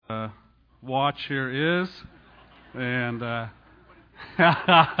watch here is. And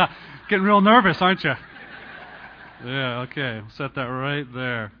getting real nervous, aren't you? Yeah, okay. Set that right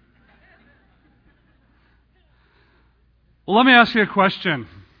there. Well, let me ask you a question.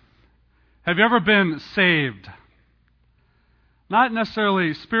 Have you ever been saved? Not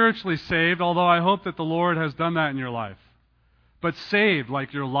necessarily spiritually saved, although I hope that the Lord has done that in your life. But saved,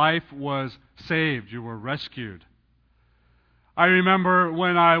 like your life was saved. You were rescued. I remember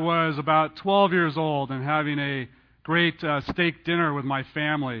when I was about 12 years old and having a great steak dinner with my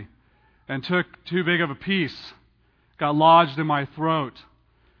family and took too big of a piece, got lodged in my throat,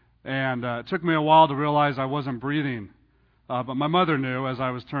 and it took me a while to realize I wasn't breathing. But my mother knew as I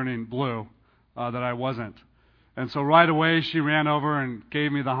was turning blue that I wasn't. And so right away she ran over and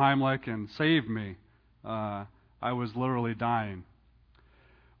gave me the Heimlich and saved me. I was literally dying.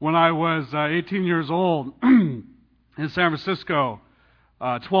 When I was 18 years old, in San Francisco,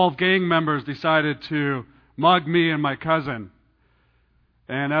 12 gang members decided to mug me and my cousin.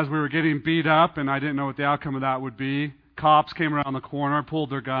 And as we were getting beat up, and I didn't know what the outcome of that would be, cops came around the corner,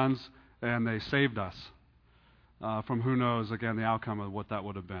 pulled their guns, and they saved us from who knows, again, the outcome of what that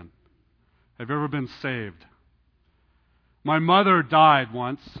would have been. Have you ever been saved? My mother died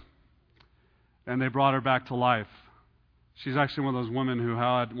once, and they brought her back to life. She's actually one of those women who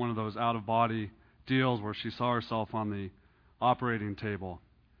had one of those out-of-body deals where she saw herself on the operating table,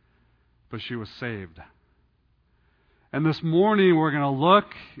 but she was saved. And this morning we're going to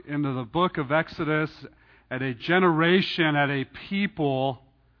look into the book of Exodus at a generation, at a people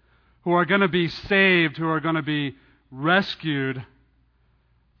who are going to be saved, who are going to be rescued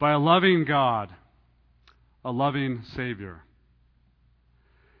by a loving God, a loving Savior.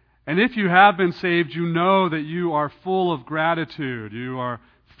 And if you have been saved, you know that you are full of gratitude. You are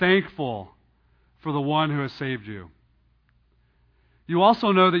thankful for the one who has saved you. You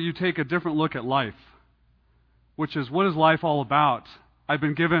also know that you take a different look at life, which is, what is life all about? I've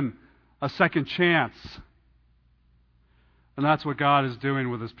been given a second chance. And that's what God is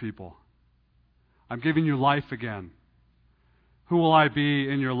doing with His people. I'm giving you life again. Who will I be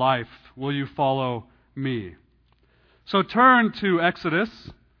in your life? Will you follow me? So turn to Exodus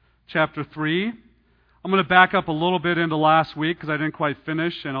chapter 3. I'm going to back up a little bit into last week because I didn't quite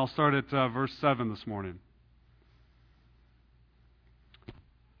finish, and I'll start at verse 7 this morning.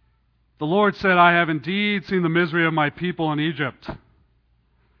 The Lord said, I have indeed seen the misery of my people in Egypt.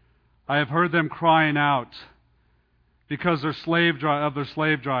 I have heard them crying out because of their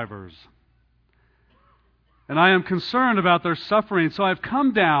slave drivers. And I am concerned about their suffering, so I've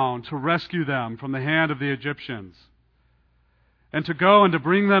come down to rescue them from the hand of the Egyptians, and to go and to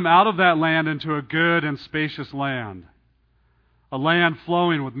bring them out of that land into a good and spacious land, a land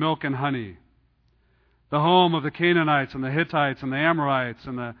flowing with milk and honey, the home of the Canaanites and the Hittites and the Amorites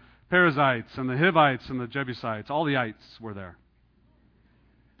and the Perizzites and the Hivites and the Jebusites. All the ites were there.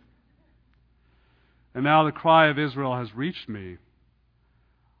 And now the cry of Israel has reached me.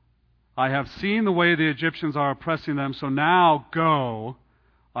 I have seen the way the Egyptians are oppressing them, so now go,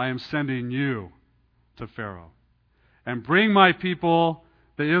 I am sending you to Pharaoh. And bring my people,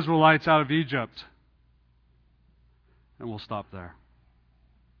 the Israelites, out of Egypt. And we'll stop there.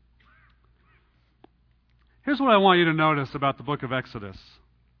 Here's what I want you to notice about the book of Exodus.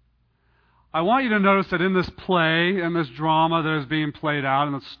 I want you to notice that in this play, in this drama that is being played out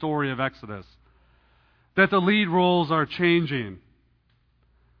in the story of Exodus, that the lead roles are changing.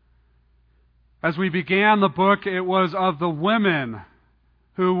 As we began the book, it was of the women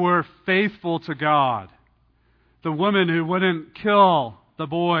who were faithful to God. The women who wouldn't kill the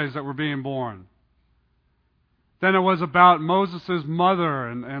boys that were being born. Then it was about Moses' mother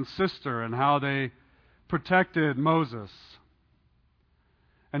and sister and how they protected Moses.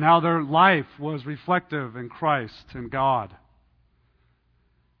 And how their life was reflective in Christ and God.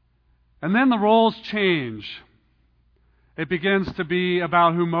 And then the roles change. It begins to be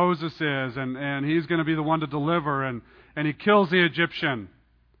about who Moses is, and he's going to be the one to deliver, and he kills the Egyptian.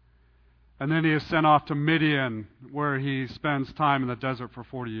 And then he is sent off to Midian, where he spends time in the desert for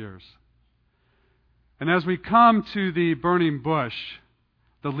 40 years. And as we come to the burning bush,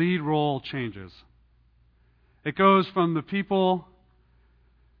 the lead role changes. It goes from the people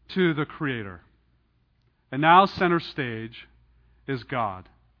to the Creator. And now center stage is God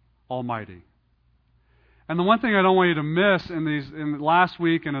Almighty. And the one thing I don't want you to miss in last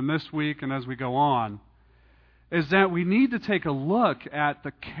week and in this week and as we go on is that we need to take a look at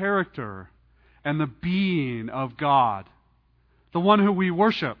the character and the being of God, the one who we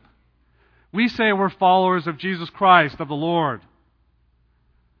worship. We say we're followers of Jesus Christ, of the Lord.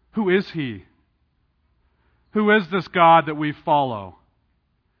 Who is He? Who is this God that we follow?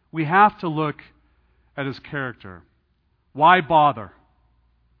 we have to look at his character. Why bother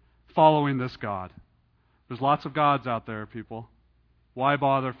following this God? There's lots of gods out there, people. Why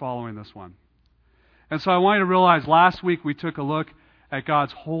bother following this one? And so I want you to realize last week we took a look at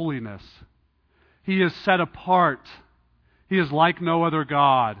God's holiness. He is set apart. He is like no other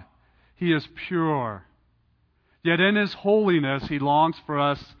God. He is pure. Yet in His holiness, He longs for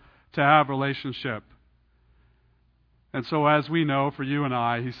us to have relationship. And so as we know, for you and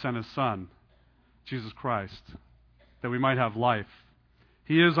I, He sent His Son, Jesus Christ, that we might have life.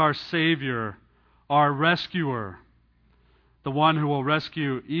 He is our Savior, our rescuer, the one who will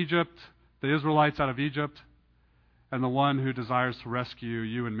rescue Egypt, the Israelites out of Egypt, and the one who desires to rescue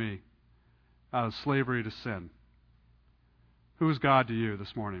you and me out of slavery to sin. Who is God to you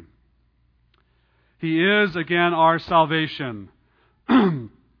this morning? He is, again, our salvation.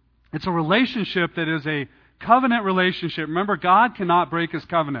 It's a relationship that is a covenant relationship. Remember, God cannot break His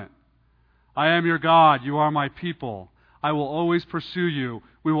covenant. I am your God. You are my people. I will always pursue you.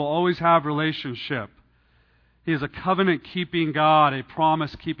 We will always have relationship. He is a covenant-keeping God, a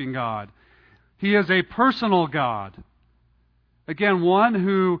promise-keeping God. He is a personal God. Again, one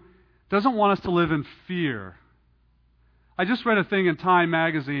who doesn't want us to live in fear. I just read a thing in Time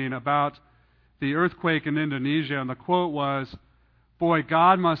magazine about the earthquake in Indonesia, and the quote was, "Boy,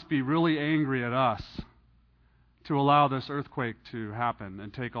 God must be really angry at us to allow this earthquake to happen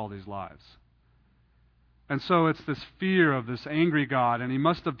and take all these lives." And so it's this fear of this angry God, and He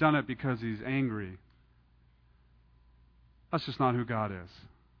must have done it because He's angry. That's just not who God is.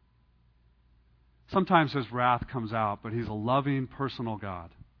 Sometimes His wrath comes out, but He's a loving, personal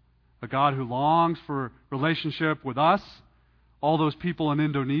God. A God who longs for relationship with us, all those people in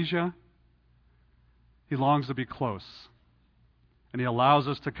Indonesia. He longs to be close. And He allows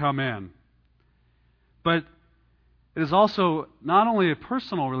us to come in. But it is also not only a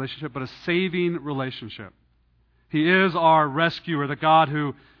personal relationship, but a saving relationship. He is our rescuer, the God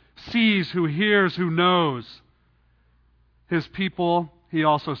who sees, who hears, who knows His people. He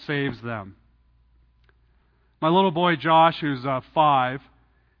also saves them. My little boy Josh, who's 5,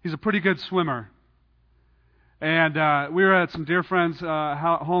 he's a pretty good swimmer. And we were at some dear friends'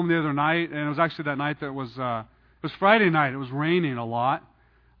 home the other night, and it was actually that night that it was Friday night. It was raining a lot,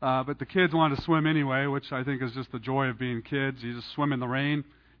 but the kids wanted to swim anyway, which I think is just the joy of being kids. You just swim in the rain.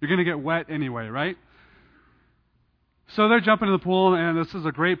 You're going to get wet anyway, right? So they're jumping in the pool, and this is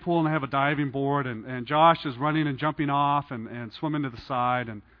a great pool, and they have a diving board, and Josh is running and jumping off and swimming to the side.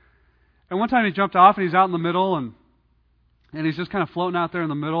 And one time he jumped off, and he's out in the middle, and he's just kind of floating out there in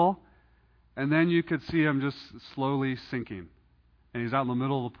the middle. And then you could see him just slowly sinking. And he's out in the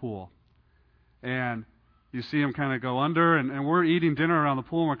middle of the pool. And you see him kind of go under, and we're eating dinner around the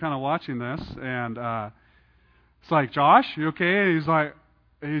pool, and we're kind of watching this. And it's like, "Josh, you okay?"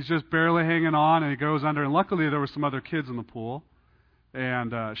 And he's just barely hanging on, and he goes under. And luckily there were some other kids in the pool.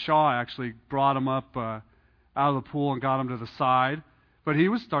 And Shaw actually brought him up out of the pool and got him to the side. But he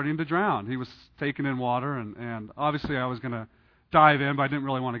was starting to drown. He was taking in water, and obviously I was going to dive in, but I didn't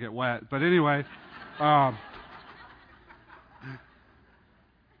really want to get wet. But anyway, but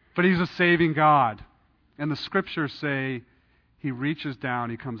He's a saving God. And the Scriptures say He reaches down,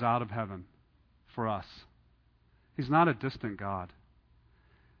 He comes out of heaven for us. He's not a distant God.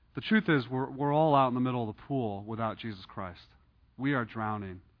 The truth is, we're all out in the middle of the pool without Jesus Christ. We are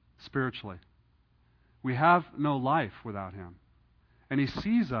drowning spiritually. We have no life without Him. And He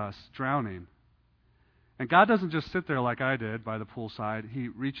sees us drowning. And God doesn't just sit there like I did by the poolside. He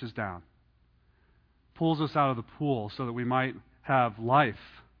reaches down, pulls us out of the pool so that we might have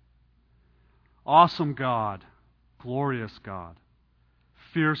life. Awesome God, glorious God,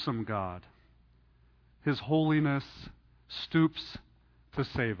 fearsome God. His holiness stoops to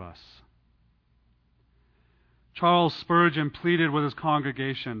save us. Charles Spurgeon pleaded with his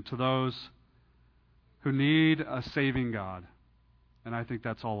congregation to those who need a saving God. And I think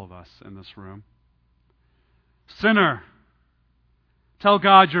that's all of us in this room. Sinner, tell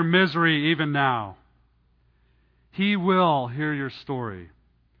God your misery even now. He will hear your story.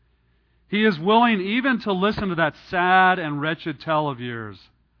 He is willing even to listen to that sad and wretched tale of yours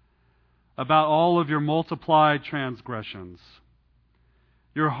about all of your multiplied transgressions,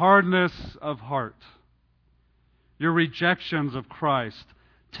 your hardness of heart, your rejections of Christ.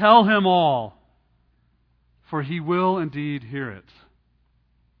 Tell Him all, for He will indeed hear it.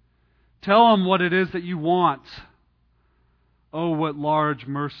 Tell Him what it is that you want. Oh, what large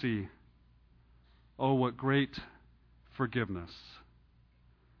mercy. Oh, what great forgiveness.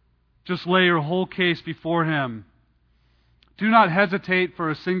 Just lay your whole case before Him. Do not hesitate for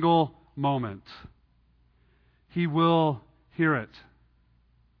a single moment. He will hear it.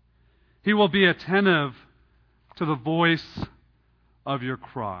 He will be attentive to the voice of your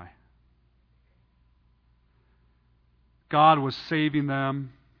cry. God was saving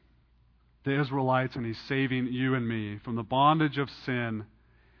them, the Israelites, and He's saving you and me from the bondage of sin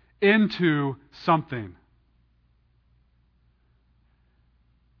into something,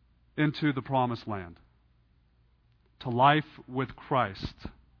 into the promised land, to life with Christ,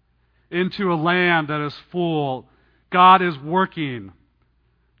 into a land that is full. God is working.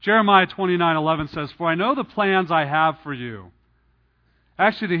 Jeremiah 29:11 says, "For I know the plans I have for you."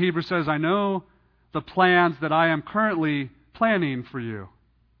 Actually, the Hebrew says, "I know the plans that I am currently planning for you."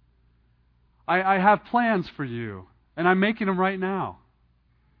 I have plans for you, and I'm making them right now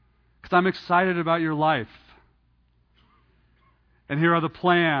because I'm excited about your life. And here are the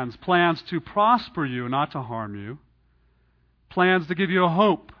plans. Plans to prosper you, not to harm you. Plans to give you a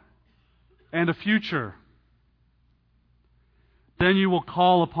hope and a future. Then you will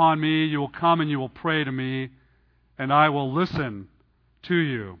call upon me, you will come and you will pray to me, and I will listen to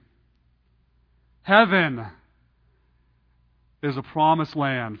you. Heaven is a promised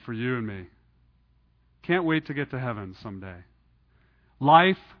land for you and me. Can't wait to get to heaven someday.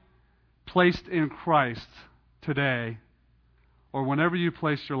 Life placed in Christ today, or whenever you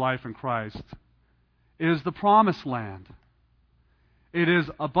place your life in Christ, is the promised land. It is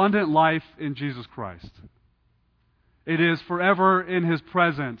abundant life in Jesus Christ. It is forever in His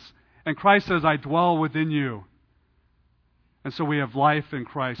presence. And Christ says, "I dwell within you." And so we have life in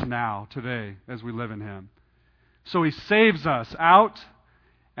Christ now, today, as we live in Him. So He saves us out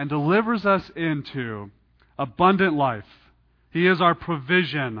and delivers us into abundant life. He is our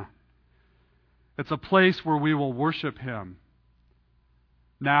provision. It's a place where we will worship Him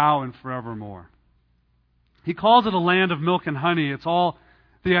now and forevermore. He calls it a land of milk and honey. It's all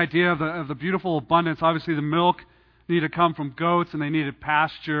the idea of the beautiful abundance. Obviously, the milk needed to come from goats, and they needed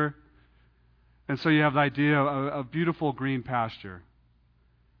pasture. And so you have the idea of beautiful green pasture.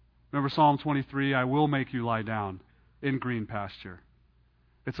 Remember Psalm 23, "I will make you lie down in green pasture."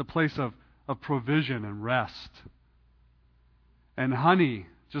 It's a place of provision and rest. And honey,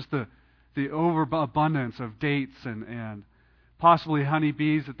 just the overabundance of dates and possibly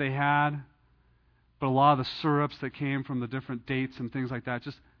honeybees that they had, but a lot of the syrups that came from the different dates and things like that.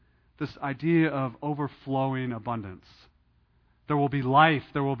 Just this idea of overflowing abundance. There will be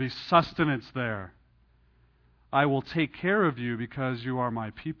life. There will be sustenance there. I will take care of you because you are my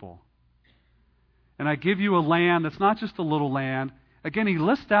people. And I give you a land that's not just a little land. Again, he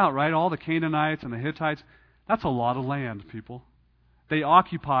lists out, right, all the Canaanites and the Hittites. That's a lot of land, people. They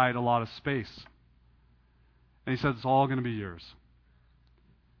occupied a lot of space. And he says it's all going to be yours.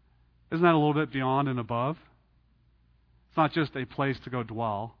 Isn't that a little bit beyond and above? It's not just a place to go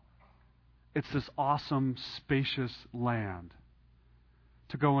dwell. It's this awesome, spacious land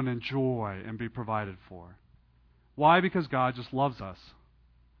to go and enjoy and be provided for. Why? Because God just loves us.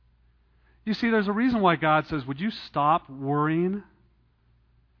 You see, there's a reason why God says, would you stop worrying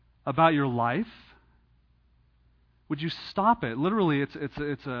about your life? Would you stop it? Literally,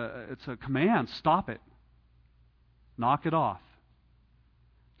 it's a command. Stop it. Knock it off.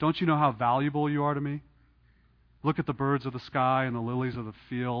 Don't you know how valuable you are to me? Look at the birds of the sky and the lilies of the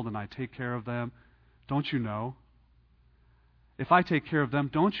field, and I take care of them. Don't you know? If I take care of them,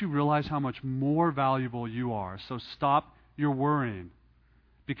 don't you realize how much more valuable you are? So stop your worrying,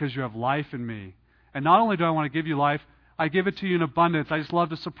 because you have life in me. And not only do I want to give you life, I give it to you in abundance. I just love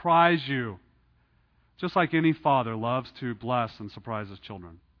to surprise you. Just like any father loves to bless and surprise his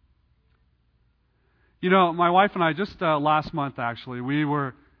children. You know, my wife and I, just last month actually, we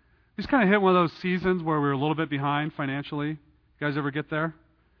just kind of hit one of those seasons where we were a little bit behind financially. You guys ever get there?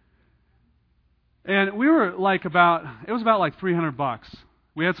 And we were it was about like $300.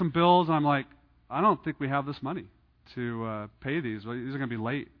 We had some bills, and I'm like, I don't think we have this money to pay these. These are going to be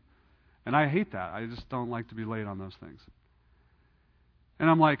late. And I hate that. I just don't like to be late on those things. And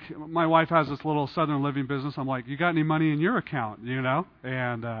I'm like, my wife has this little Southern Living business. I'm like, you got any money in your account, you know?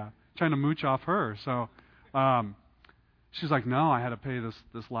 And trying to mooch off her. So she's like, no, I had to pay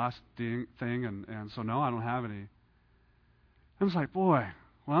this last thing, and so no, I don't have any. I was like, boy,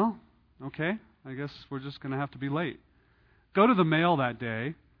 well, okay, I guess we're just going to have to be late. Go to the mail that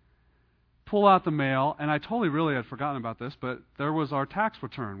day, pull out the mail, and I totally really had forgotten about this, but there was our tax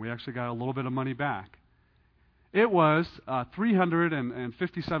return. We actually got a little bit of money back. It was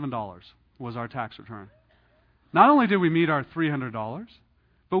 $357 was our tax return. Not only did we meet our $300,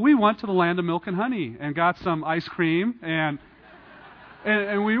 but we went to the land of milk and honey and got some ice cream, and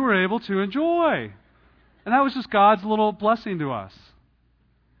we were able to enjoy. And that was just God's little blessing to us.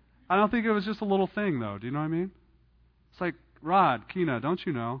 I don't think it was just a little thing, though. Do you know what I mean? It's like, Rod, Kina, don't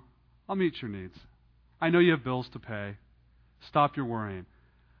you know? I'll meet your needs. I know you have bills to pay. Stop your worrying.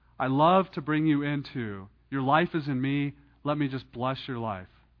 I love to bring you into, your life is in me, let me just bless your life.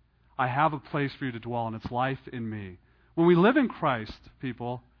 I have a place for you to dwell, and it's life in me. When we live in Christ,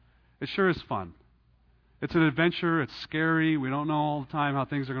 people, it sure is fun. It's an adventure, it's scary, we don't know all the time how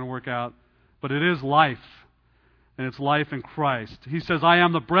things are going to work out, but it is life, and it's life in Christ. He says, I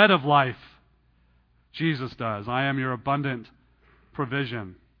am the bread of life. Jesus does. I am your abundant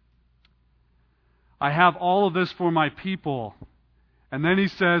provision. I have all of this for my people. And then he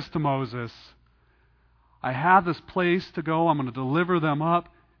says to Moses, I have this place to go. I'm going to deliver them up.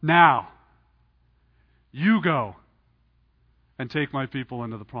 Now, you go and take my people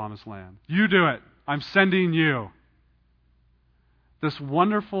into the promised land. You do it. I'm sending you. This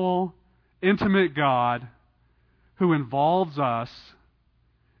wonderful, intimate God who involves us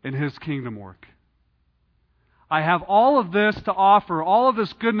in his kingdom work. I have all of this to offer, all of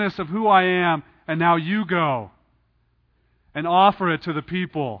this goodness of who I am, and now you go and offer it to the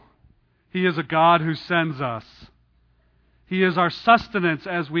people. He is a God who sends us. He is our sustenance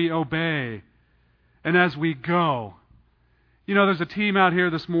as we obey and as we go. You know, there's a team out here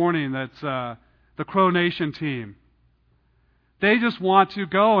this morning that's the Crow Nation team. They just want to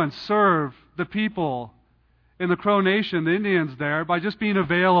go and serve the people in the Crow Nation, the Indians there, by just being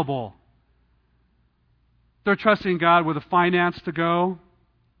available. They're trusting God with the finance to go.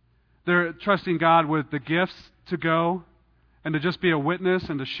 They're trusting God with the gifts to go and to just be a witness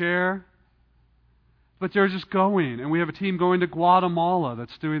and to share. But they're just going. And we have a team going to Guatemala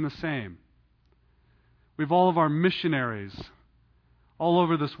that's doing the same. We have all of our missionaries all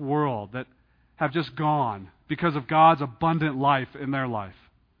over this world that have just gone because of God's abundant life in their life.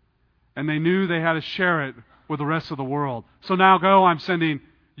 And they knew they had to share it with the rest of the world. So now go, I'm sending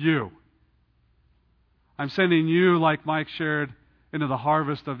you. I'm sending you, like Mike shared, into the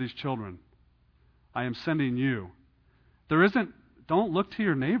harvest of these children. I am sending you. Don't look to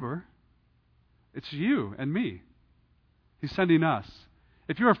your neighbor. It's you and me. He's sending us.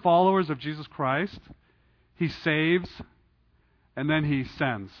 If you are followers of Jesus Christ, he saves and then he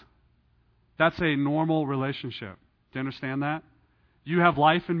sends. That's a normal relationship. Do you understand that? You have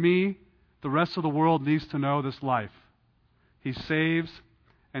life in me. The rest of the world needs to know this life. He saves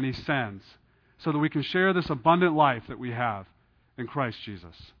and he sends so that we can share this abundant life that we have in Christ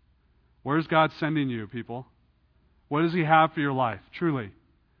Jesus. Where's God sending you, people? What does he have for your life, truly?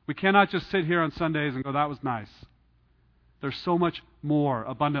 We cannot just sit here on Sundays and go, that was nice. There's so much more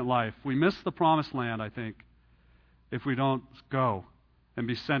abundant life. We miss the promised land, I think, if we don't go and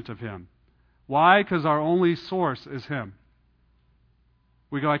be sent of him. Why? Because our only source is him.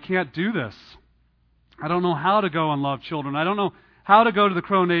 We go, I can't do this. I don't know how to go and love children. I don't know how to go to the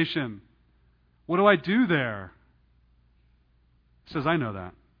Crow Nation. What do I do there? He says, I know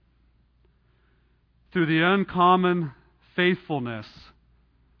that. Through the uncommon faithfulness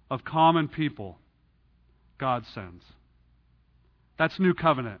of common people, God sends. That's new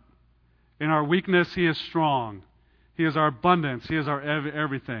covenant. In our weakness, he is strong. He is our abundance. He is our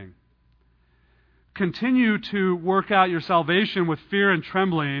everything. Continue to work out your salvation with fear and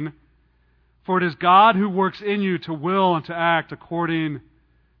trembling, for it is God who works in you to will and to act according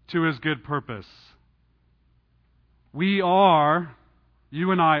to his good purpose. We are,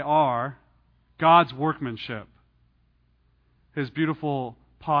 you and I are, God's workmanship, his beautiful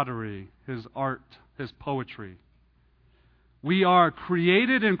pottery, his art, his poetry. We are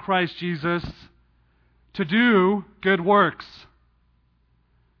created in Christ Jesus to do good works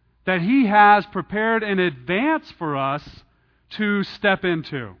that he has prepared in advance for us to step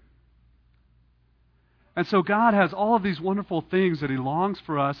into. And so God has all of these wonderful things that he longs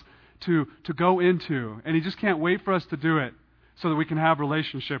for us to go into. And he just can't wait for us to do it so that we can have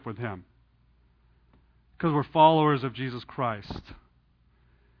relationship with him. Because we're followers of Jesus Christ.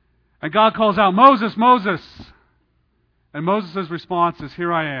 And God calls out, Moses, Moses. And Moses' response is,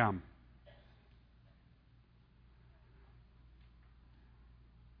 here I am.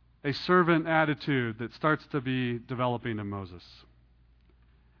 A servant attitude that starts to be developing in Moses.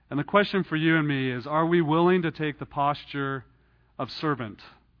 And the question for you and me is, are we willing to take the posture of servant,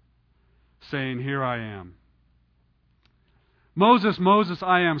 saying, here I am? Moses, Moses,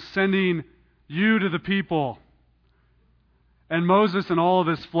 I am sending you to the people. And Moses, in all of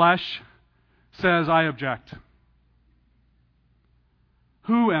his flesh, says, I object.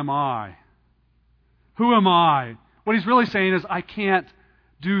 Who am I? Who am I? What he's really saying is, I can't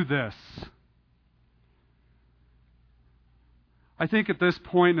do this. I think at this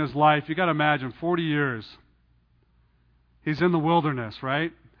point in his life, you got to imagine 40 years. He's in the wilderness,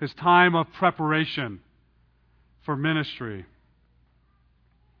 right? His time of preparation for ministry.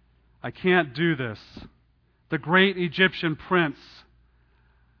 I can't do this. The great Egyptian prince,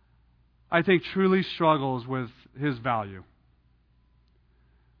 I think, truly struggles with his value.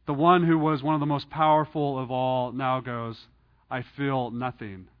 The one who was one of the most powerful of all now goes, I feel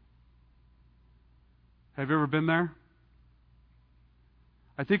nothing. Have you ever been there?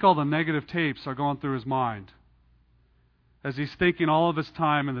 I think all the negative tapes are going through his mind as he's thinking all of his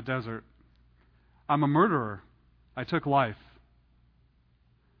time in the desert. I'm a murderer. I took life.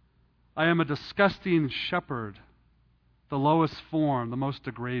 I am a disgusting shepherd, the lowest form, the most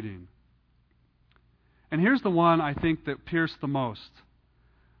degrading. And here's the one I think that pierced the most.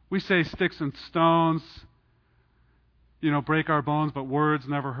 We say sticks and stones, break our bones, but words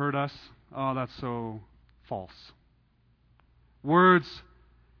never hurt us. Oh, that's so false. Words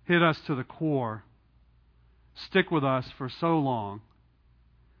hit us to the core, stick with us for so long.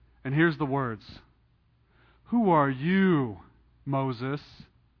 And here's the words. Who are you, Moses?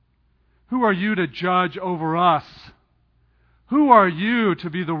 Who are you to judge over us? Who are you to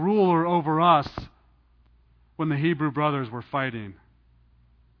be the ruler over us when the Hebrew brothers were fighting?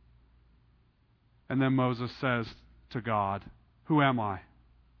 And then Moses says to God, who am I?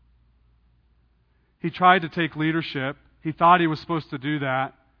 He tried to take leadership. He thought he was supposed to do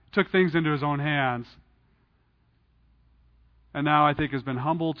that. Took things into his own hands. And now I think has been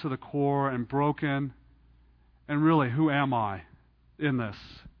humbled to the core and broken. And really, who am I in this?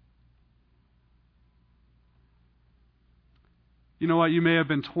 You know what? You may have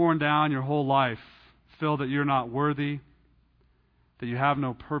been torn down your whole life, feel that you're not worthy, that you have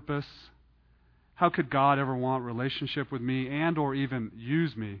no purpose. How could God ever want relationship with me and or even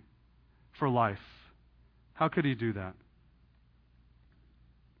use me for life? How could He do that?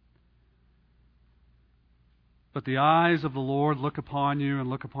 But the eyes of the Lord look upon you and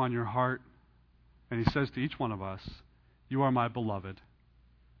look upon your heart, and He says to each one of us, you are my beloved.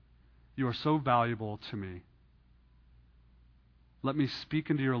 You are so valuable to me. Let me speak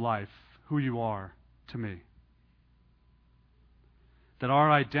into your life who you are to me. That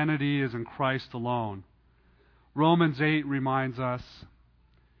our identity is in Christ alone. Romans 8 reminds us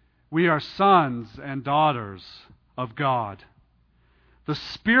we are sons and daughters of God. The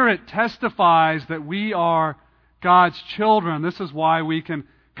Spirit testifies that we are God's children. This is why we can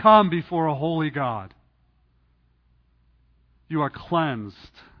come before a holy God. You are cleansed.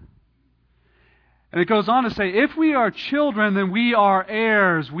 And it goes on to say, if we are children, then we are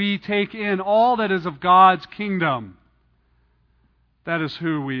heirs. We take in all that is of God's kingdom. That is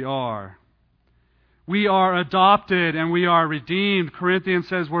who we are. We are adopted and we are redeemed. Corinthians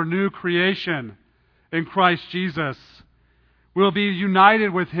says we're new creation in Christ Jesus. We'll be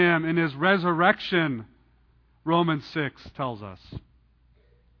united with Him in His resurrection, Romans 6 tells us.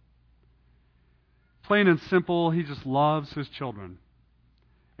 Plain and simple, He just loves His children.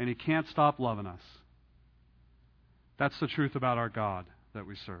 And He can't stop loving us. That's the truth about our God that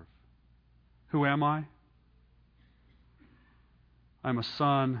we serve. Who am I? I'm a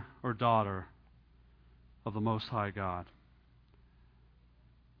son or daughter of the Most High God.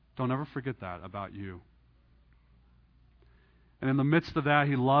 Don't ever forget that about you. And in the midst of that,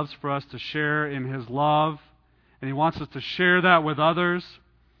 He loves for us to share in His love, and He wants us to share that with others,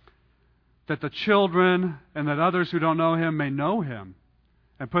 that the children and that others who don't know Him may know Him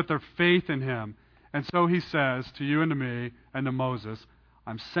and put their faith in Him. And so He says to you and to me and to Moses,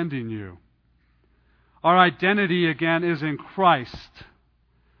 I'm sending you. Our identity, again, is in Christ.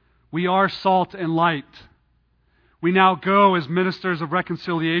 We are salt and light. We now go as ministers of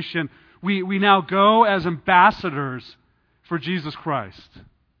reconciliation. We now go as ambassadors for Jesus Christ.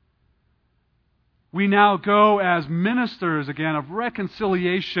 We now go as ministers, again, of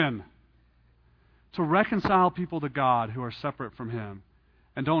reconciliation to reconcile people to God who are separate from Him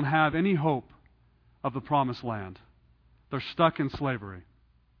and don't have any hope of the promised land. They're stuck in slavery.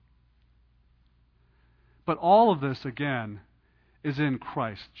 But all of this, again, is in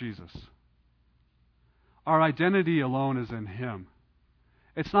Christ Jesus. Our identity alone is in Him.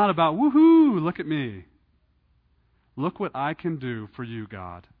 It's not about, woohoo, look at me. Look what I can do for you,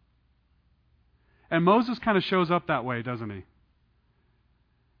 God. And Moses kind of shows up that way, doesn't he?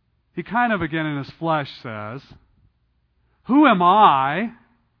 He kind of, again, in his flesh says, who am I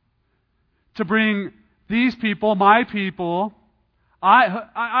to bring these people, my people,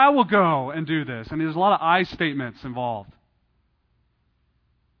 I will go and do this. And there's a lot of I statements involved.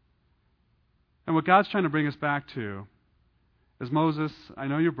 And what God's trying to bring us back to is, Moses, I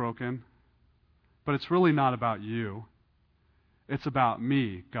know you're broken, but it's really not about you. It's about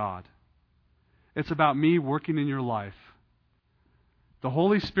me, God. It's about me working in your life. The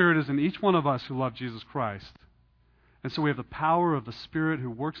Holy Spirit is in each one of us who love Jesus Christ. And so we have the power of the Spirit who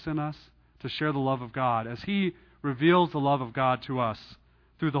works in us to share the love of God as He reveals the love of God to us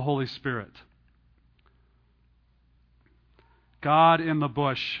through the Holy Spirit. God in the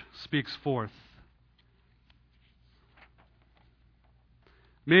bush speaks forth.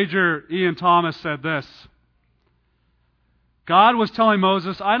 Major Ian Thomas said this: God was telling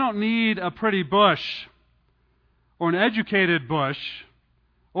Moses, I don't need a pretty bush, or an educated bush,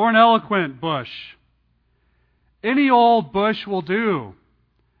 or an eloquent bush. Any old bush will do,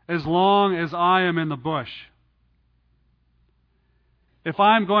 as long as I am in the bush. If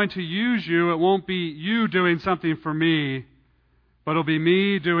I'm going to use you, it won't be you doing something for me, but it'll be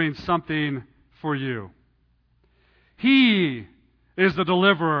me doing something for you. He is the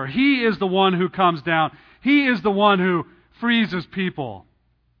deliverer. He is the one who comes down. He is the one who frees His people.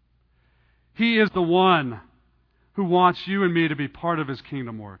 He is the one who wants you and me to be part of His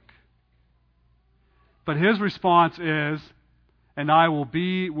kingdom work. But His response is, and I will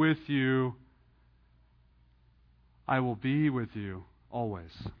be with you. I will be with you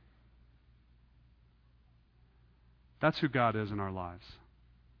always. That's who God is in our lives.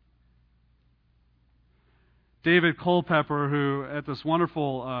 David Culpepper, who at this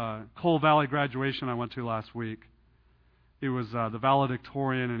wonderful Cole Valley graduation I went to last week, he was the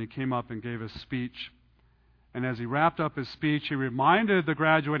valedictorian, and he came up and gave his speech. And as he wrapped up his speech, he reminded the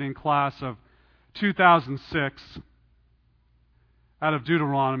graduating class of 2006 out of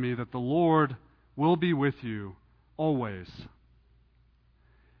Deuteronomy that the Lord will be with you always.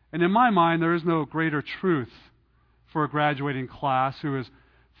 And in my mind, there is no greater truth for a graduating class who is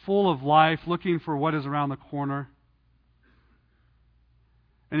full of life, looking for what is around the corner.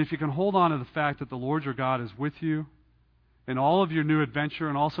 And if you can hold on to the fact that the Lord your God is with you in all of your new adventure,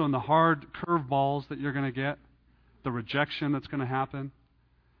 and also in the hard curveballs that you're going to get, the rejection that's going to happen,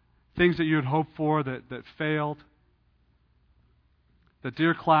 things that you had hoped for that failed, that,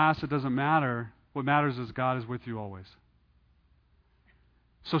 dear class, it doesn't matter. What matters is God is with you always.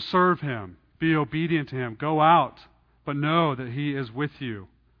 So serve Him. Be obedient to Him. Go out, but know that He is with you.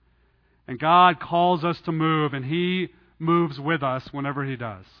 And God calls us to move, and He moves with us whenever He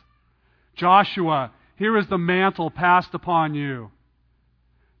does. Joshua, here is the mantle passed upon you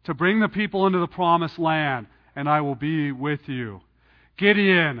to bring the people into the promised land, and I will be with you.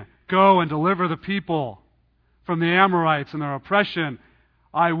 Gideon, go and deliver the people from the Amorites and their oppression.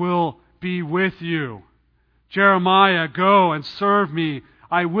 I will be with you. Jeremiah, go and serve me.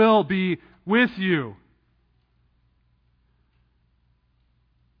 I will be with you.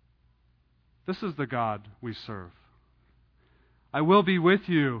 This is the God we serve. I will be with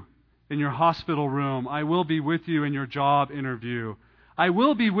you in your hospital room. I will be with you in your job interview. I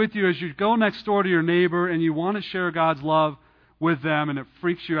will be with you as you go next door to your neighbor and you want to share God's love with them and it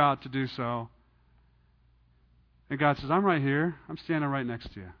freaks you out to do so. And God says, I'm right here. I'm standing right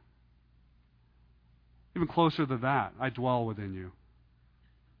next to you. Even closer than that, I dwell within you.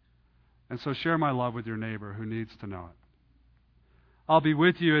 And so share my love with your neighbor who needs to know it. I'll be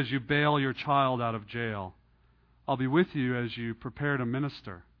with you as you bail your child out of jail. I'll be with you as you prepare to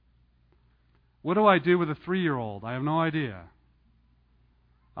minister. What do I do with a 3-year-old? I have no idea.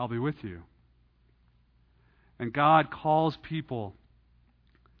 I'll be with you. And God calls people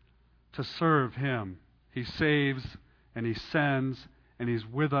to serve Him. He saves and He sends and He's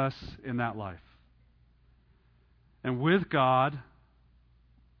with us in that life. And with God,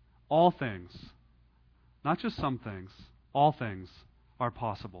 all things, not just some things, all things are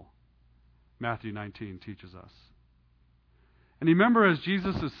possible. Matthew 19 teaches us. And remember, as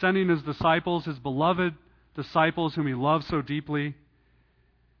Jesus is sending His disciples, His beloved disciples whom He loves so deeply,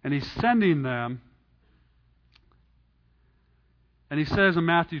 and He's sending them, and He says in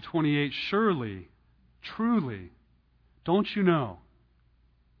Matthew 28, surely, truly, don't you know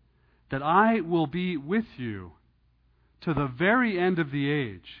that I will be with you to the very end of the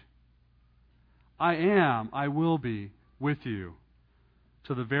age? I will be with you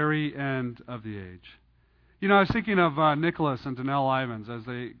to the very end of the age. You know, I was thinking of Nicholas and Danelle Ivins as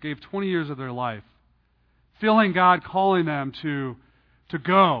they gave 20 years of their life, feeling God calling them to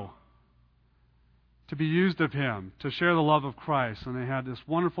go, to be used of Him, to share the love of Christ. And they had this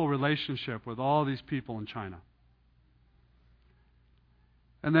wonderful relationship with all these people in China.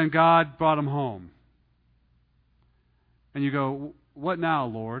 And then God brought them home. And you go, what now,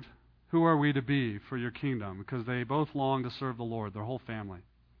 Lord? Who are we to be for your kingdom? Because they both long to serve the Lord, their whole family.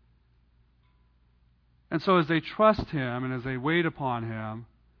 And so as they trust Him and as they wait upon Him,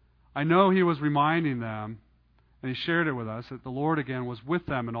 I know He was reminding them, and He shared it with us, that the Lord again was with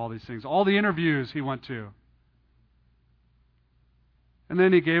them in all these things. All the interviews He went to. And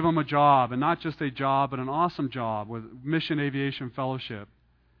then he gave them a job, and not just a job, but an awesome job with Mission Aviation Fellowship.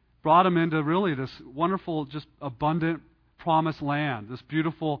 Brought them into really this wonderful, just abundant, promised land, this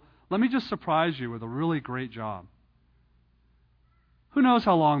beautiful, let me just surprise you with a really great job. Who knows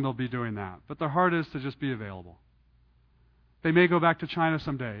how long they'll be doing that, but their heart is to just be available. They may go back to China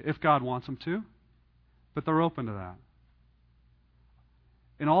someday, if God wants them to, but they're open to that.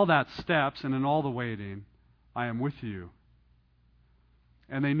 In all that steps and in all the waiting, I am with you.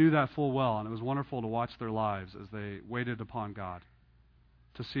 And they knew that full well, and it was wonderful to watch their lives as they waited upon God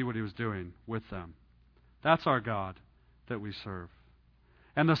to see what He was doing with them. That's our God that we serve.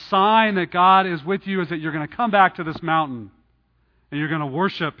 And the sign that God is with you is that you're going to come back to this mountain, and you're going to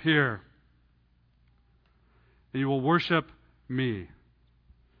worship here. And you will worship me.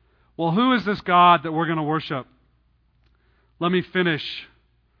 Well, who is this God that we're going to worship? Let me finish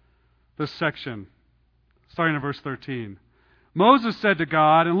this section, starting in verse 13. Moses said to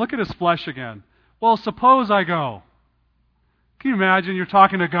God, and look at his flesh again, well, suppose I go. Can you imagine you're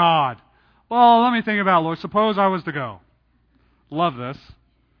talking to God? Well, let me think about it, Lord. Suppose I was to go. Love this.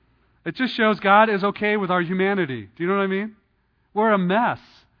 It just shows God is okay with our humanity. Do you know what I mean? We're a mess.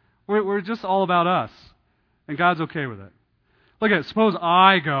 We're just all about us. And God's okay with it. Look at it. Suppose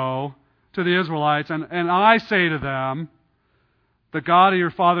I go to the Israelites and I say to them, the God of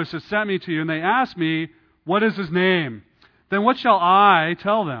your fathers has sent me to you, and they ask me, what is His name? Then what shall I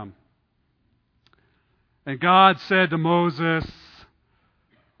tell them? And God said to Moses,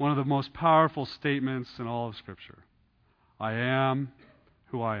 one of the most powerful statements in all of Scripture, I am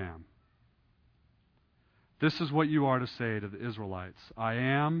who I am. This is what you are to say to the Israelites. I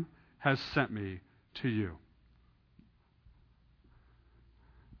am has sent me to you.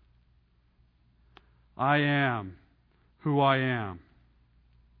 I am who I am.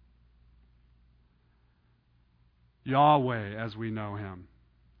 Yahweh as we know Him.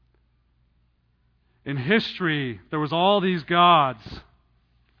 In history, there was all these gods,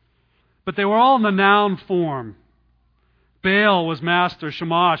 but they were all in the noun form. Baal was master,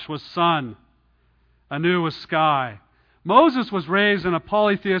 Shamash was son, Anu was sky. Moses was raised in a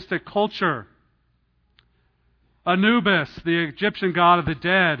polytheistic culture. Anubis, the Egyptian god of the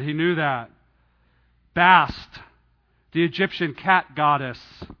dead, he knew that. Bast, the Egyptian cat goddess.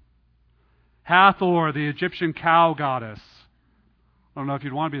 Hathor, the Egyptian cow goddess. I don't know if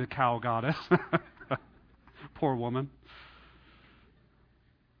you'd want to be the cow goddess. Poor woman.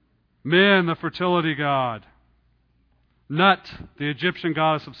 Min, the fertility god. Nut, the Egyptian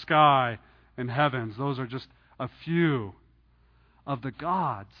goddess of sky and heavens. Those are just a few of the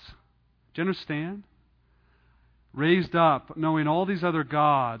gods. Do you understand? Raised up, knowing all these other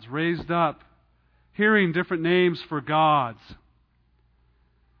gods. Raised up, hearing different names for gods.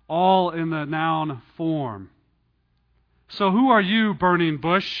 All in the noun form. So who are you, burning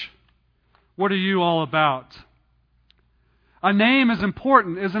bush? What are you all about? A name is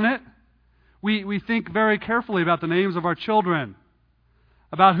important, isn't it? We think very carefully about the names of our children,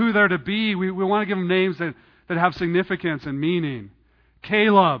 about who they're to be. We want to give them names that have significance and meaning.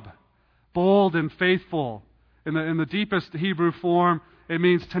 Caleb, bold and faithful. In the deepest Hebrew form, it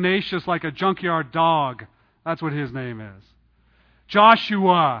means tenacious like a junkyard dog. That's what his name is.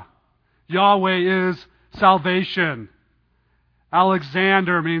 Joshua, Yahweh is salvation.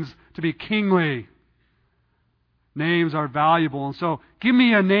 Alexander means to be kingly. Names are valuable. And so, give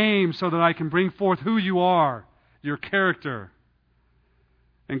me a name so that I can bring forth who you are, your character.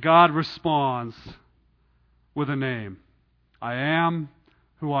 And God responds with a name. I am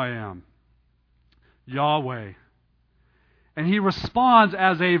who I am. Yahweh. And He responds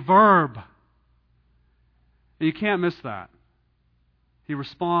as a verb. And you can't miss that. He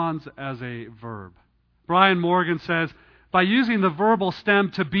responds as a verb. Brian Morgan says, by using the verbal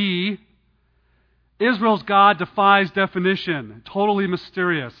stem to be, Israel's God defies definition. Totally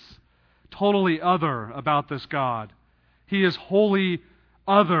mysterious. Totally other about this God. He is wholly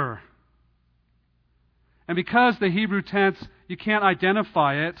other. And because the Hebrew tense, you can't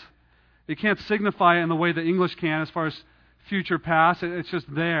identify it, you can't signify it in the way that English can as far as future past, it's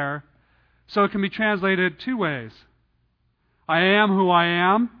just there. So it can be translated two ways. I am who I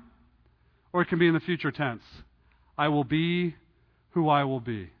am, or it can be in the future tense. I will be who I will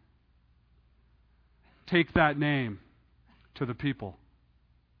be. Take that name to the people.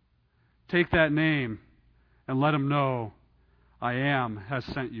 Take that name and let them know I am has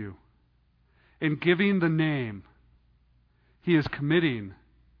sent you. In giving the name, He is committing,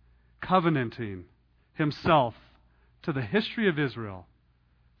 covenanting Himself to the history of Israel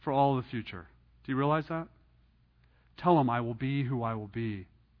for all the future. Do you realize that? Tell them I will be who I will be,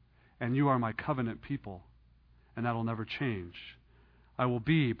 and you are my covenant people, and that will never change. I will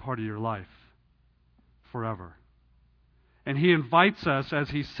be part of your life forever. And he invites us, as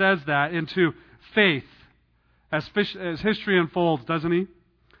he says that, into faith as history unfolds, doesn't he?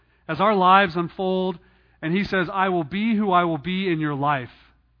 As our lives unfold, and he says, I will be who I will be in your life.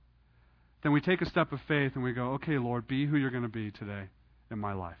 Then we take a step of faith and we go, okay, Lord, be who you're going to be today in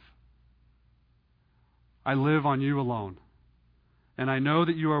my life. I live on you alone. And I know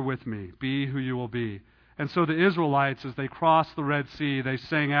that you are with me. Be who you will be. And so the Israelites, as they crossed the Red Sea, they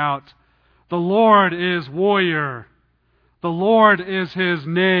sang out, the Lord is warrior. The Lord is his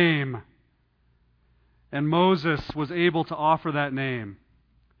name. And Moses was able to offer that name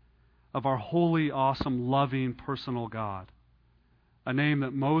of our holy, awesome, loving, personal God. A name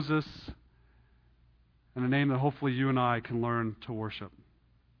that Moses, and a name that hopefully you and I can learn to worship.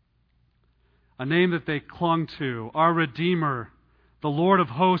 A name that they clung to. Our Redeemer, the Lord of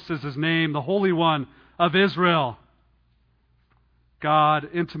hosts is his name, the Holy One of Israel. God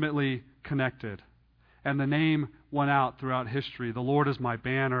intimately connected. And the name went out throughout history. The Lord is my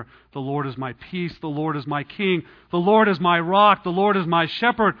banner. The Lord is my peace. The Lord is my king. The Lord is my rock. The Lord is my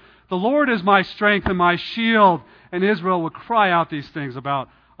shepherd. The Lord is my strength and my shield. And Israel would cry out these things about,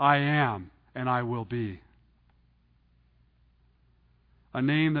 I am and I will be. A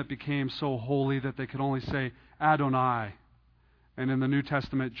name that became so holy that they could only say Adonai. And in the New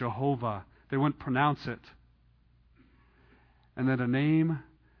Testament, Jehovah. They wouldn't pronounce it. And then a name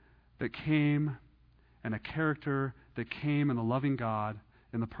that came, and a character that came in the loving God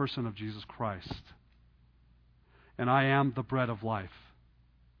in the person of Jesus Christ. And I am the bread of life,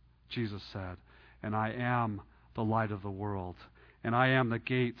 Jesus said. And I am the light of the world. And I am the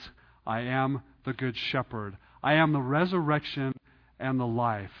gate. I am the good shepherd. I am the resurrection and the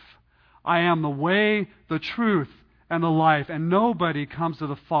life. I am the way, the truth, and the life. And nobody comes to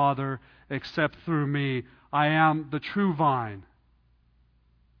the Father except through me. I am the true vine.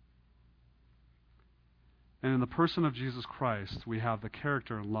 And in the person of Jesus Christ, we have the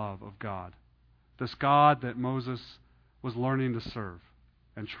character and love of God. This God that Moses was learning to serve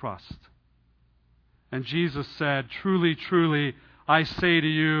and trust. And Jesus said, truly, truly, I say to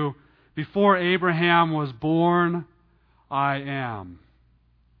you, before Abraham was born, I am.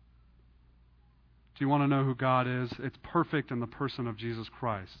 Do you want to know who God is? It's perfect in the person of Jesus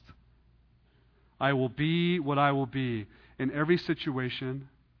Christ. I will be what I will be in every situation,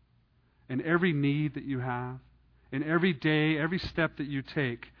 in every need that you have, in every day, every step that you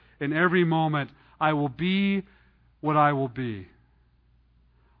take, in every moment, I will be what I will be.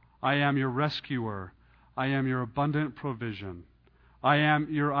 I am your rescuer. I am your abundant provision. I am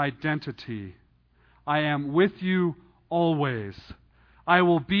your identity. I am with you always. I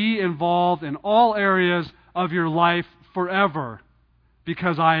will be involved in all areas of your life forever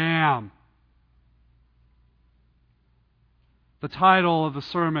because I am. The title of the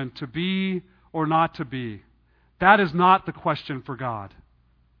sermon, To Be or Not to Be, that is not the question for God.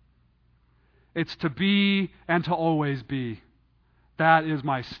 It's to be and to always be. That is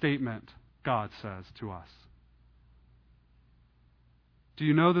my statement, God says to us. Do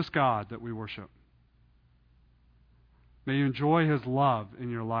you know this God that we worship? May you enjoy his love in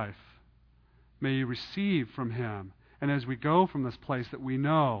your life. May you receive from him. And as we go from this place, that we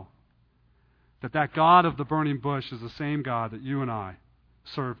know that that God of the burning bush is the same God that you and I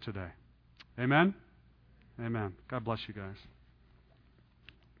serve today. Amen? Amen. God bless you guys.